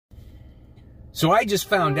So I just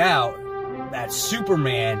found out that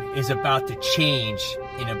Superman is about to change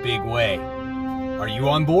in a big way. Are you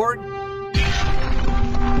on board?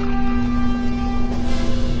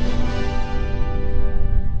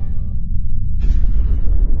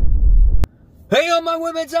 Hey, all my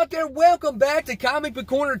women's out there, welcome back to Comic Book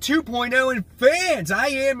Corner 2.0. And fans, I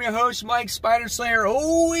am your host, Mike Spider Slayer,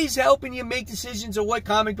 always helping you make decisions on what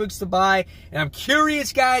comic books to buy. And I'm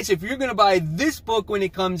curious, guys, if you're going to buy this book when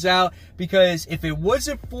it comes out, because if it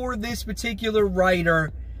wasn't for this particular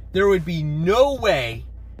writer, there would be no way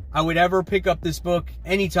I would ever pick up this book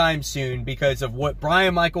anytime soon because of what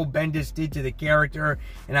Brian Michael Bendis did to the character.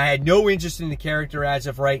 And I had no interest in the character as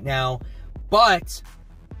of right now. But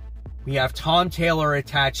we have Tom Taylor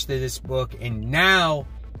attached to this book, and now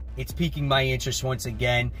it's piquing my interest once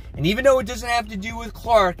again. And even though it doesn't have to do with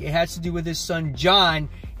Clark, it has to do with his son John,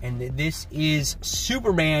 and this is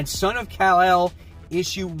Superman Son of Kal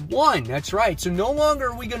issue 1. That's right. So no longer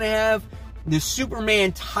are we going to have the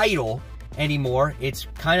Superman title anymore. It's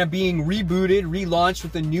kind of being rebooted, relaunched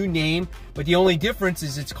with a new name, but the only difference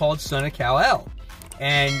is it's called Son of Kal.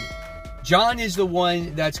 And John is the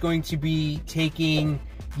one that's going to be taking,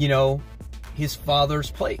 you know, his father's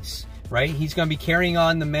place, right? He's going to be carrying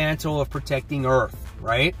on the mantle of protecting Earth,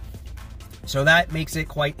 right? So that makes it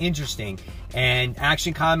quite interesting. And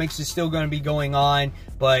Action Comics is still going to be going on,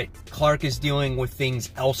 but Clark is dealing with things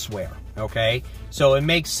elsewhere, okay? So it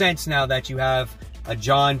makes sense now that you have a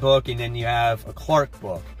John book and then you have a Clark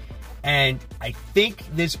book. And I think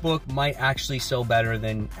this book might actually sell better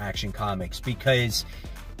than Action Comics because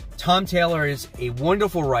Tom Taylor is a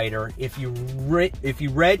wonderful writer. If you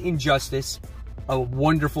read Injustice, a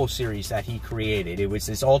wonderful series that he created. It was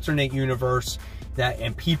this alternate universe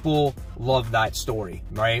and people love that story,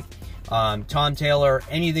 right? Tom Taylor,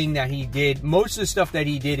 anything that he did, most of the stuff that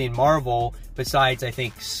he did in Marvel, besides I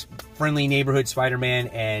think Friendly Neighborhood Spider-Man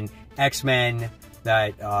and X-Men,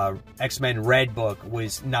 that X-Men Red book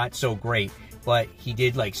was not so great, but he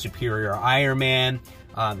did like Superior Iron Man.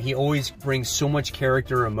 He always brings so much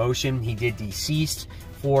character emotion. He did Deceased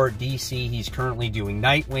for DC. He's currently doing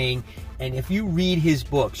Nightwing. And if you read his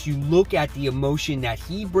books, you look at the emotion that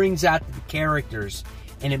he brings out to the characters,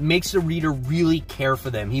 and it makes the reader really care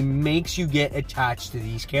for them. He makes you get attached to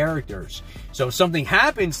these characters. So if something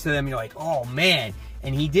happens to them, you're like, oh man.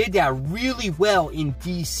 And he did that really well in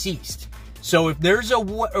Deceased. So if there's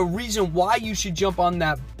a reason why you should jump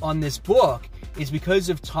on this book, is because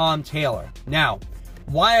of Tom Taylor. Now,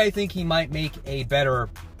 why I think he might make a better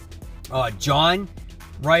John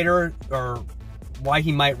writer, or why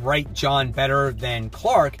he might write John better than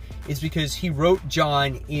Clark, is because he wrote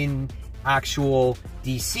John in actual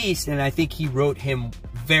Deceased, and I think he wrote him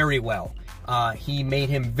very well. He made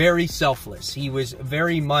him very selfless. He was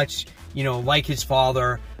very much, you know, like his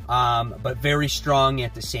father, but very strong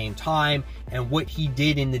at the same time. And what he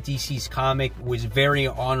did in the Deceased comic was very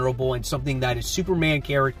honorable and something that a Superman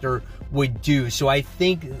character would do. So I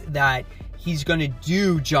think that he's going to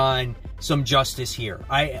do John some justice here.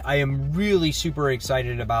 I am really super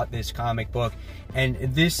excited about this comic book, and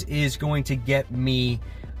this is going to get me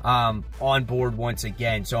on board once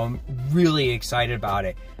again. So I'm really excited about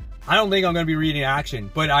it. I don't think I'm going to be reading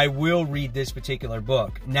Action, but I will read this particular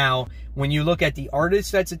book. Now, when you look at the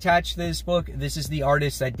artist that's attached to this book, this is the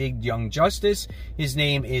artist that did Young Justice. His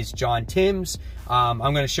name is John Timms. I'm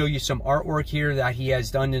going to show you some artwork here that he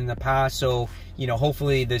has done in the past. So, you know,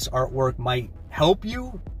 hopefully this artwork might help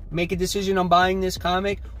you make a decision on buying this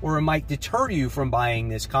comic, or it might deter you from buying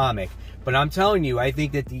this comic. But I'm telling you, I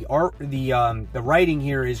think that the writing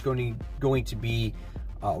here is going to be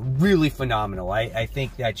really phenomenal. I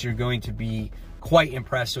think that you're going to be quite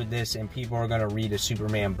impressed with this, and people are going to read a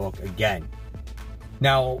Superman book again.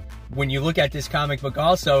 Now, when you look at this comic book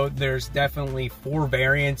also, there's definitely 4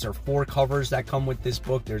 variants or 4 covers that come with this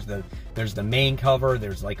book. There's the main cover.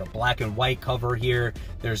 There's like a black and white cover here.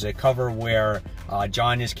 There's a cover where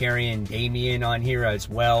John is carrying Damian on here as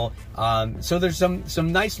well. So there's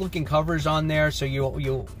some nice looking covers on there. So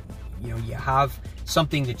you have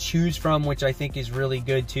something to choose from, which I think is really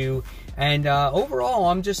good too. And overall,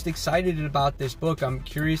 I'm just excited about this book. I'm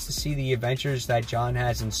curious to see the adventures that John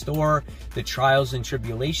has in store, the trials and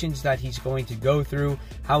tribulations that he's going to go through,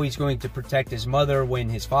 how he's going to protect his mother when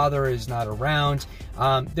his father is not around.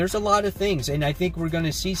 There's a lot of things, and I think we're going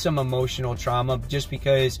to see some emotional trauma just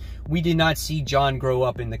because we did not see John grow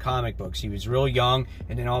up in the comic books. He was real young,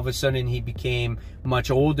 and then all of a sudden he became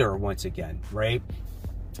much older once again, right?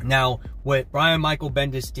 Now, what Brian Michael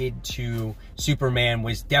Bendis did to Superman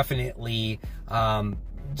was definitely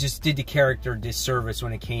just did the character disservice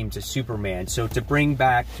when it came to Superman. So to bring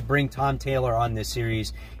Tom Taylor on this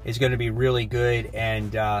series is going to be really good.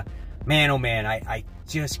 And man, oh man, I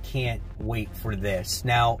just can't wait for this.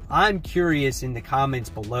 Now, I'm curious in the comments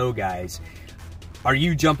below, guys, are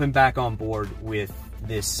you jumping back on board with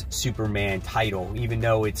this Superman title? Even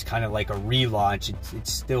though it's kind of like a relaunch,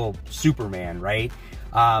 it's still Superman, right?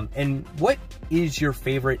 And what is your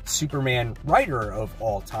favorite Superman writer of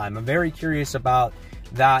all time? I'm very curious about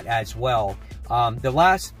that as well. The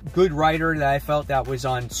last good writer that I felt that was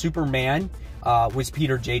on Superman was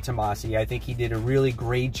Peter J. Tomasi. I think he did a really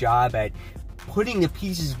great job at putting the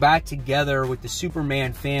pieces back together with the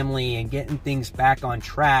Superman family and getting things back on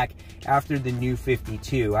track after the New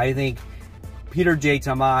 52. I think Peter J.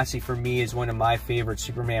 Tomasi, for me, is one of my favorite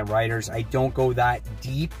Superman writers. I don't go that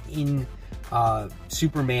deep in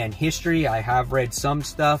Superman history. I have read some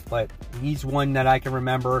stuff, but he's one that I can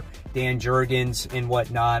remember, Dan Jurgens and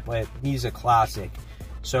whatnot, but he's a classic.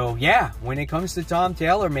 So yeah, when it comes to Tom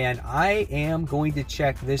Taylor, man, I am going to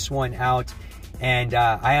check this one out, and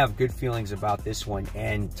I have good feelings about this one.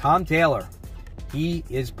 And Tom Taylor, he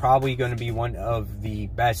is probably going to be one of the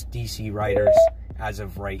best DC writers as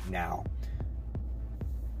of right now.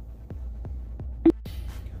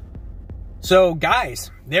 So guys,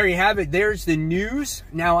 there you have it. There's the news.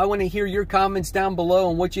 Now I want to hear your comments down below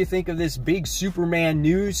on what you think of this big Superman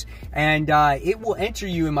news, and it will enter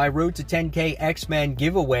you in my Road to 10K X-Men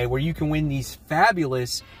giveaway, where you can win these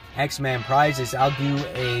fabulous X-Men prizes. I'll do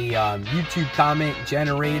a YouTube comment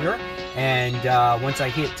generator, and once I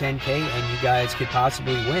hit 10K, and you guys could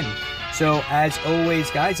possibly win. So as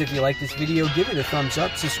always, guys, if you like this video, give it a thumbs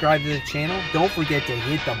up, subscribe to the channel, don't forget to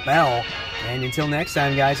hit the bell. And until next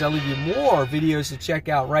time, guys, I'll leave you more videos to check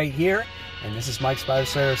out right here. And this is Mike Spider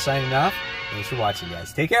Slayer signing off. Thanks for watching,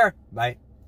 guys. Take care. Bye.